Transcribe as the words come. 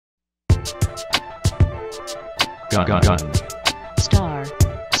gun, star,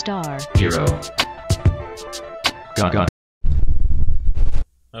 hero, gun.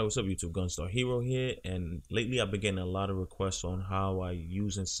 Hi, what's up YouTube? Gunstar Hero here, and lately I've been getting a lot of requests on how I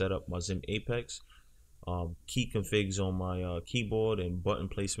use and set up my XiM Apex, key configs on my keyboard and button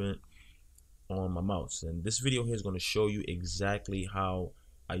placement on my mouse. And this video here is going to show you exactly how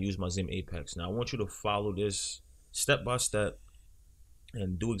I use my XiM Apex. Now I want you to follow this step by step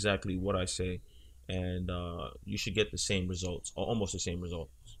and do exactly what I say, and you should get the same results, or almost the same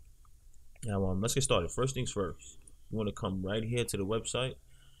results. Now let's get started. First things first, you want to come right here to the website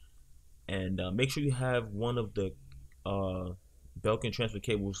and make sure you have one of the Belkin transfer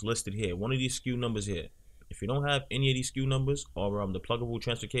cables listed here, one of these SKU numbers here. If you don't have any of these SKU numbers or the pluggable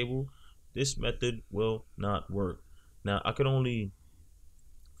transfer cable, this method will not work. Now I could only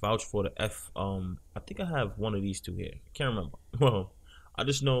vouch for the I think I have one of these two here. I can't remember. Well, I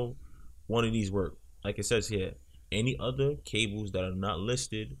just know one of these work. Like it says here, any other cables that are not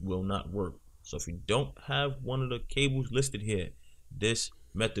listed will not work. So if you don't have one of the cables listed here, this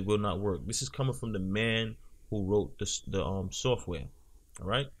method will not work. This is coming from the man who wrote the software. All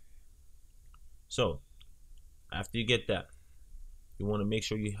right. So after you get that, you want to make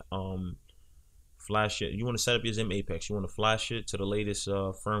sure you flash it. You want to set up your XiM Apex. You want to flash it to the latest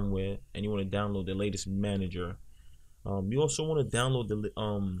firmware, and you want to download the latest manager. You also want to download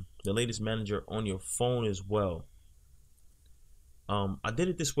the latest manager on your phone as well. I did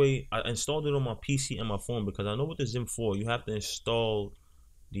it this way. I installed it on my PC and my phone because I know with the XiM 4 you have to install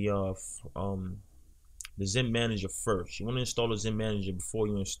the XiM Manager first. You want to install the XiM Manager before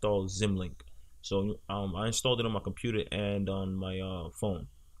you install XiM Link. So I installed it on my computer and on my phone.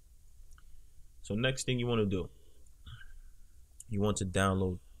 So next thing you want to do, you want to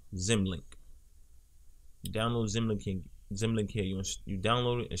download XiM Link. Download XiM Link here. You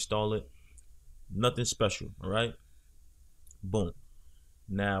download it, install it. Nothing special. All right. Boom.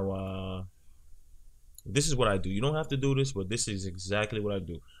 Now this is what I do. You don't have to do this, but this is exactly what I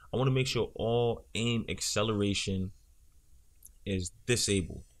do. I want to make sure all aim acceleration is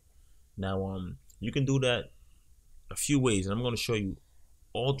disabled. Now you can do that a few ways, and I'm going to show you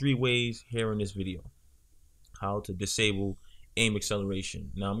all 3 ways here in this video how to disable aim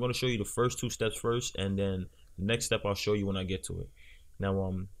acceleration. Now I'm going to show you the first 2 steps first, and then the next step I'll show you when I get to it.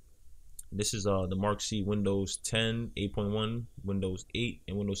 Now this is the MarkC Windows 10, 8.1, Windows 8,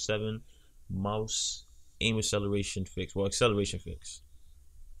 and Windows 7 mouse aim acceleration fix. Well, acceleration fix.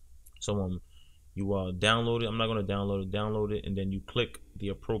 So you download it. I'm not going to download it, and then you click the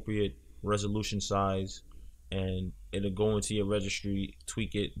appropriate resolution size, and it'll go into your registry,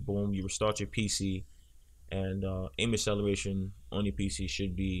 tweak it, boom, you restart your PC, and aim acceleration on your PC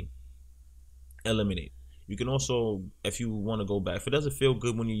should be eliminated. You can also, if you want to go back, if it doesn't feel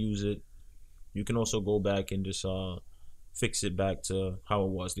good when you use it, you can also go back and just fix it back to how it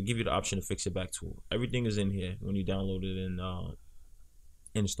was. They give you the option to fix it back to it. Everything is in here when you download it and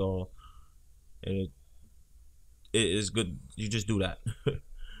install. And it is good. You just do that.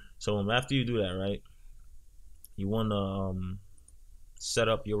 So after you do that, right, you want to set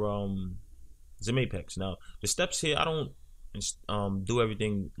up your XiM Apex. Now the steps here, I don't do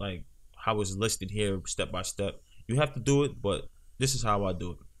everything like how it's listed here step by step. You have to do it, but this is how I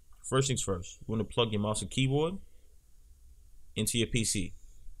do it. First things first, you want to plug your mouse and keyboard into your PC.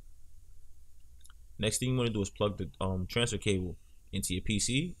 Next thing you want to do is plug the transfer cable into your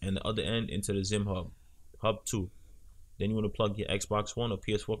PC and the other end into the XiM hub 2. Then you want to plug your Xbox One or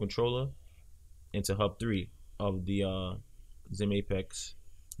PS4 controller into hub 3 of the XiM Apex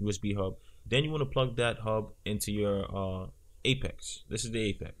USB hub. Then you want to plug that hub into your Apex. This is the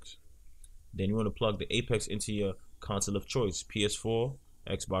Apex. Then you want to plug the Apex into your console of choice: PS4,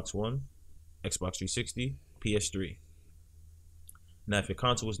 Xbox One, Xbox 360, PS3. Now if your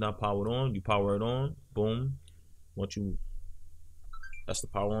console is not powered on, you power it on. Boom. That's the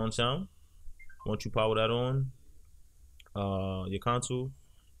power on sound. Once you power that on, your console,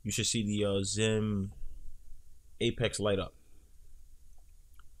 you should see the XiM Apex light up.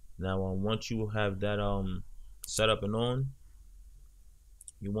 Now once you have that set up and on,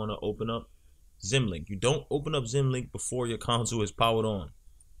 you want to open up XiM Link. You don't open up XiM Link before your console is powered on.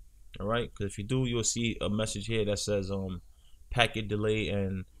 All right, because if you do, you'll see a message here that says packet delay,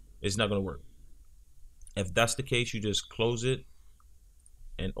 and it's not going to work. If that's the case, you just close it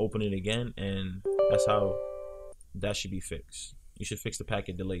and open it again, and that's how that should be fixed. You should fix the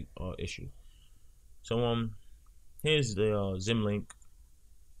packet delay issue. So here's the XiM Link,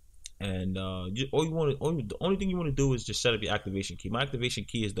 and the only thing you want to do is just set up your activation key. My activation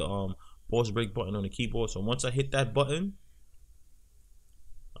key is the pause break button on the keyboard. So once I hit that button,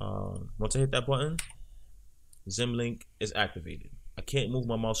 XiM Link is activated. I can't move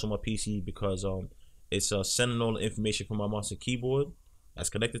my mouse on my PC because it's sending all the information from my mouse and keyboard that's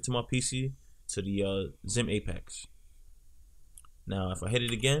connected to my PC to the XiM Apex. Now, if I hit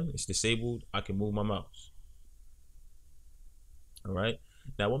it again, it's disabled. I can move my mouse. All right.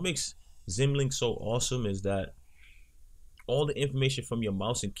 Now, what makes XiM Link so awesome is that all the information from your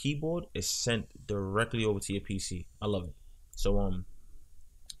mouse and keyboard is sent directly over to your PC. I love it. So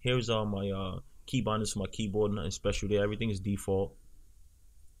here's my key binders for my keyboard. Nothing special there. Everything is default.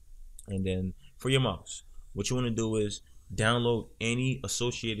 And then for your mouse, what you want to do is download any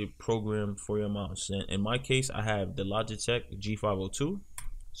associated program for your mouse. And in my case, I have the Logitech G502.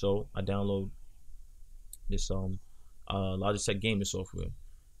 So I download this Logitech gaming software.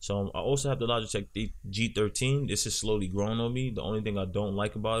 So I also have the Logitech G13. This is slowly growing on me. The only thing I don't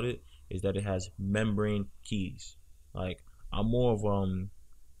like about it is that it has membrane keys. Like, I'm more of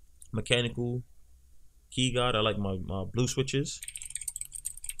mechanical key guy. I like my blue switches.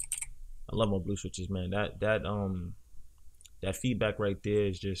 I love my blue switches, man. That feedback right there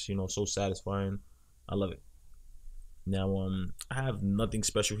is just, you know, so satisfying. I love it. Now I have nothing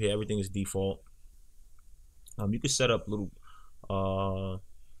special here. Everything is default. You can set up little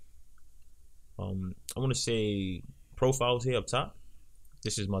I want to say profiles here up top.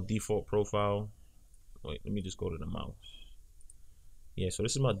 This is my default profile. Wait, let me just go to the mouse. Yeah, so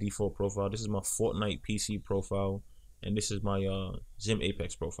this is my default profile. This is my Fortnite PC profile, and this is my XiM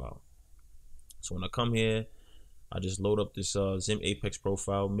Apex profile. So when I come here, I just load up this XiM Apex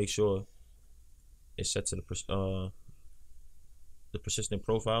profile. Make sure it's set to the persistent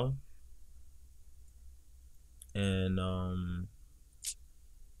profile, and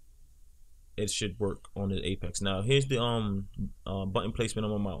it should work on the Apex. Now here's the button placement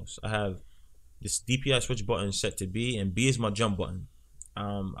on my mouse. I have this DPI switch button set to B, and B is my jump button.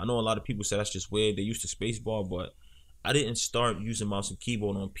 I know a lot of people say that's just weird. They used the spacebar, but I didn't start using mouse and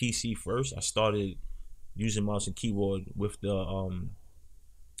keyboard on PC first. I started using mouse and keyboard with the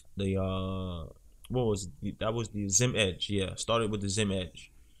what was that was the XiM Edge. Yeah, started with the XiM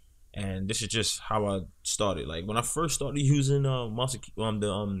Edge, and this is just how I started. Like, when I first started using mouse and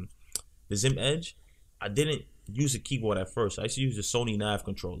the XiM Edge, I didn't use a keyboard at first. I used to use the Sony Nav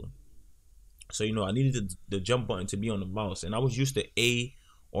controller. So, you know, I needed the jump button to be on the mouse, and I was used to A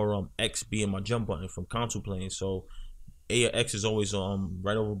or X being my jump button from console playing. So A or X is always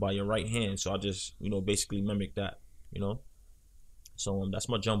right over by your right hand. So I just, you know, basically mimic that, you know. So that's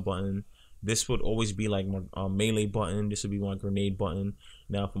my jump button. This would always be like my melee button. This would be my grenade button.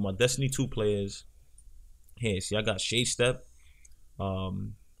 Now for my Destiny 2 players, here, see, I got shade step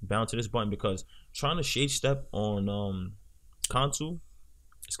bound to this button, because trying to shade step on console,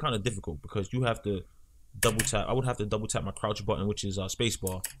 it's kind of difficult because you have to double tap. I would have to double tap my crouch button, which is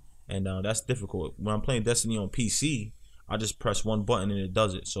spacebar, and that's difficult. When I'm playing Destiny on PC, I just press one button and it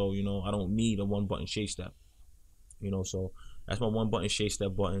does it. So, you know, I don't need a one button shade step, you know. So that's my one button shade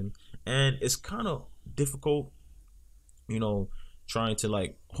step button, and it's kind of difficult, you know, trying to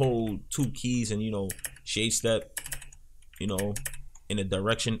like hold two keys and, you know, shade step, you know, in a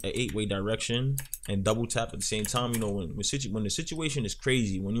direction, an 8-way direction, and double tap at the same time. You know, when the situation is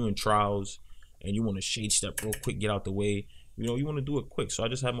crazy, when you're in trials and you want to shade step real quick, get out the way, you know, you want to do it quick. So I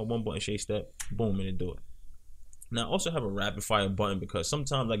just have my one button shade step, boom, and it do it. Now I also have a rapid fire button because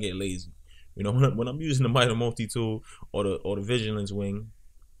sometimes I get lazy. You know, when I'm using the Mitre multi-tool or the Vigilance wing,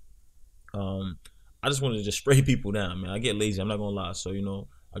 I just wanted to just spray people down, man. I get lazy, I'm not gonna lie. So, you know,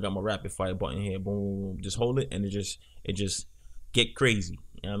 I got my rapid fire button here, boom, just hold it, and it just get crazy.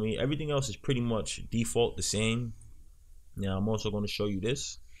 You know what I mean? Everything else is pretty much default the same. Now I'm also going to show you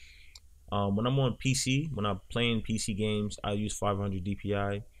this. When I'm on PC, when I'm playing PC games, I use 500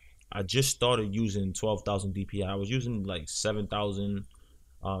 DPI. I just started using 12,000 DPI. I was using like 7,000.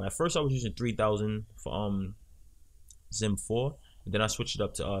 At first I was using 3,000 for XiM 4, and then I switched it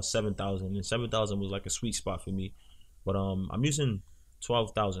up to 7,000, and 7,000 was like a sweet spot for me. But I'm using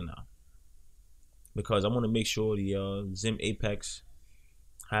 12,000 now, because I want to make sure the XiM Apex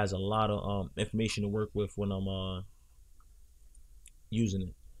has a lot of information to work with when I'm using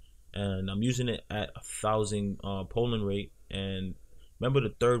it. And I'm using it at 1,000 polling rate. And remember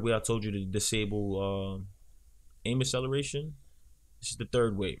the third way I told you to disable aim acceleration? This is the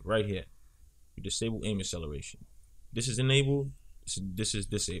third way right here. You disable aim acceleration. This is enabled. This is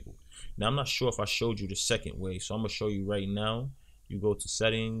disabled. Now I'm not sure if I showed you the second way, so I'm going to show you right now. You go to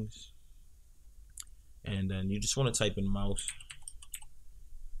settings, and then you just want to type in mouse.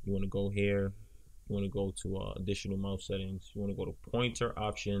 You want to go here. You want to go to additional mouse settings. You want to go to pointer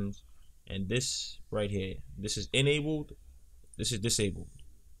options, and this right here. This is enabled. This is disabled.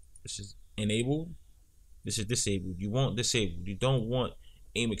 This is enabled. This is disabled. You want disabled. You don't want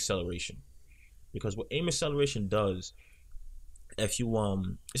aim acceleration, because what aim acceleration does, if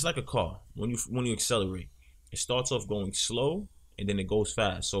you it's like a car. When you accelerate, it starts off going slow and then it goes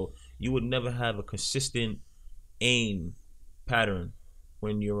fast. So you would never have a consistent aim pattern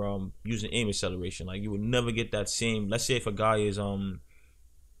when you're using aim acceleration. Like, you would never get that same. Let's say if a guy is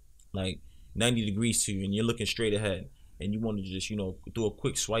like 90 degrees to you and you're looking straight ahead and you want to just do a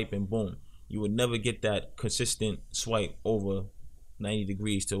quick swipe and boom, you would never get that consistent swipe over 90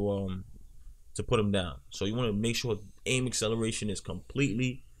 degrees to put them down. So you want to make sure aim acceleration is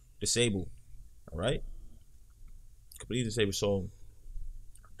completely disabled. All right, completely disabled. So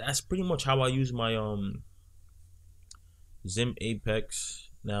that's pretty much how I use my XiM Apex.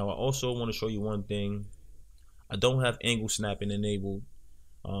 Now I also want to show you one thing. I don't have angle snapping enabled.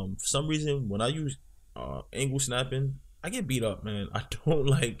 For some reason, when I use angle snapping, I get beat up, man. I don't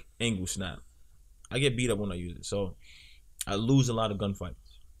like angle snap. I get beat up when I use it, so I lose a lot of gunfights.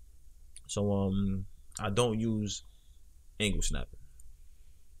 So I don't use angle snapping,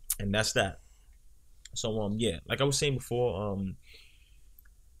 and that's that. So yeah, like I was saying before,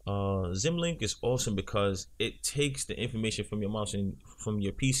 XiM Link is awesome because it takes the information from your mouse and from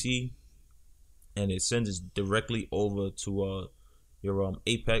your PC, and it sends it directly over to your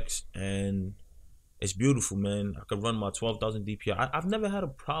Apex, and it's beautiful, man. I could run my 12,000 DPI. I've never had a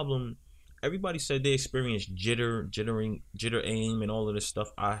problem. Everybody said they experienced jitter aim, and all of this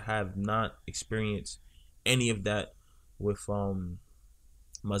stuff. I have not experienced any of that with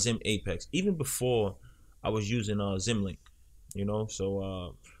my XiM Apex, even before I was using XiM Link,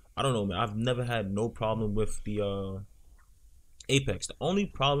 so I don't know, man. I've never had no problem with the Apex. The only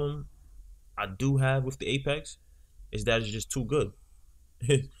problem I do have with the Apex is that it's just too good.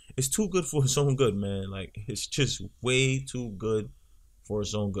 It's too good for its own good, man. Like, it's just way too good for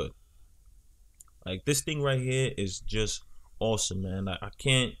its own good. Like, this thing right here is just awesome, man. I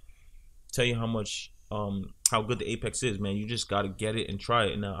can't tell you how much how good the Apex is, man. You just gotta get it and try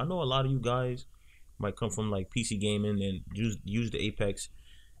it. Now, I know a lot of you guys might come from like PC gaming and use the Apex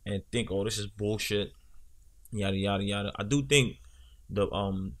and think, oh, this is bullshit, yada yada yada. I do think the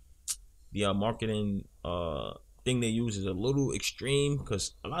marketing thing they use is a little extreme,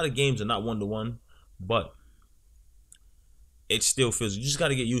 because a lot of games are not one-to-one, but it still feels, you just got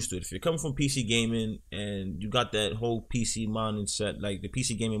to get used to it. If you're coming from PC gaming and you got that whole PC mindset, like the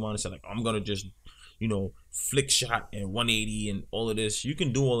PC gaming mindset, like, I'm gonna just flick shot and 180 and all of this, you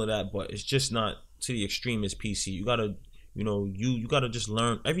can do all of that, but it's just not to the extreme as PC. You gotta you gotta just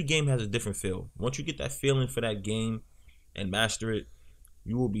learn. Every game has a different feel. Once you get that feeling for that game and master it,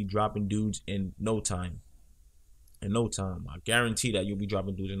 you will be dropping dudes in no time. In no time. I guarantee that you'll be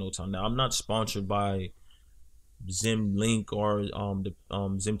dropping dudes in no time. Now, I'm not sponsored by XiM Link or the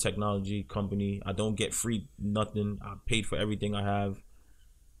XiM Technology company. I don't get free nothing. I paid for everything I have,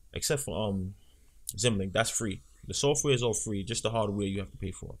 except for XiM Link. That's free. The software is all free. Just the hardware you have to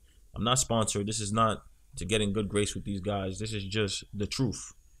pay for. I'm not sponsored. This is not to get in good grace with these guys. This is just the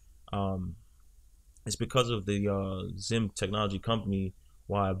truth. It's because of the XiM Technology company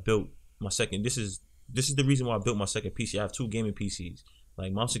why I built my second. This is the reason why I built my second PC. I have two gaming PCs.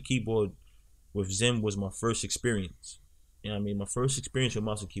 Like, mouse and keyboard with XiM was my first experience. You know what I mean? My first experience with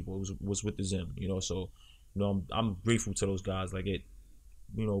mouse and keyboard was with the XiM. So I'm grateful to those guys. Like, it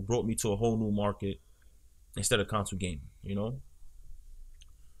brought me to a whole new market instead of console gaming.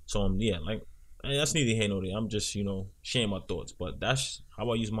 So yeah, like, that's neither here nor there. I'm just sharing my thoughts. But that's how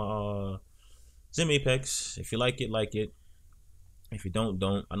I use my XiM Apex. If you like it, like it. If you don't.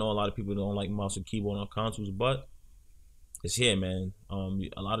 I know a lot of people don't like mouse and keyboard on consoles, but it's here, man.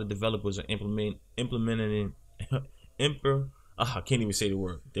 A lot of developers are implementing I can't even say the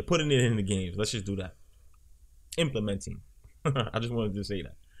word. They're putting it in the games. Let's just do that. Implementing. I just wanted to say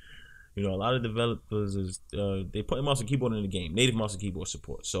that. A lot of developers is they put mouse and keyboard in the game. Native mouse and keyboard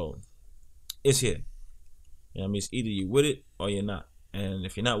support. So it's here. I mean, it's either you with it or you're not. And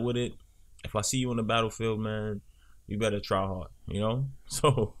if you're not with it, if I see you on the battlefield, man, you better try hard,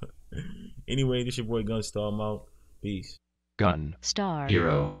 So anyway, this your boy Gunstar. I'm out. Peace. Gun Star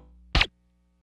Hero.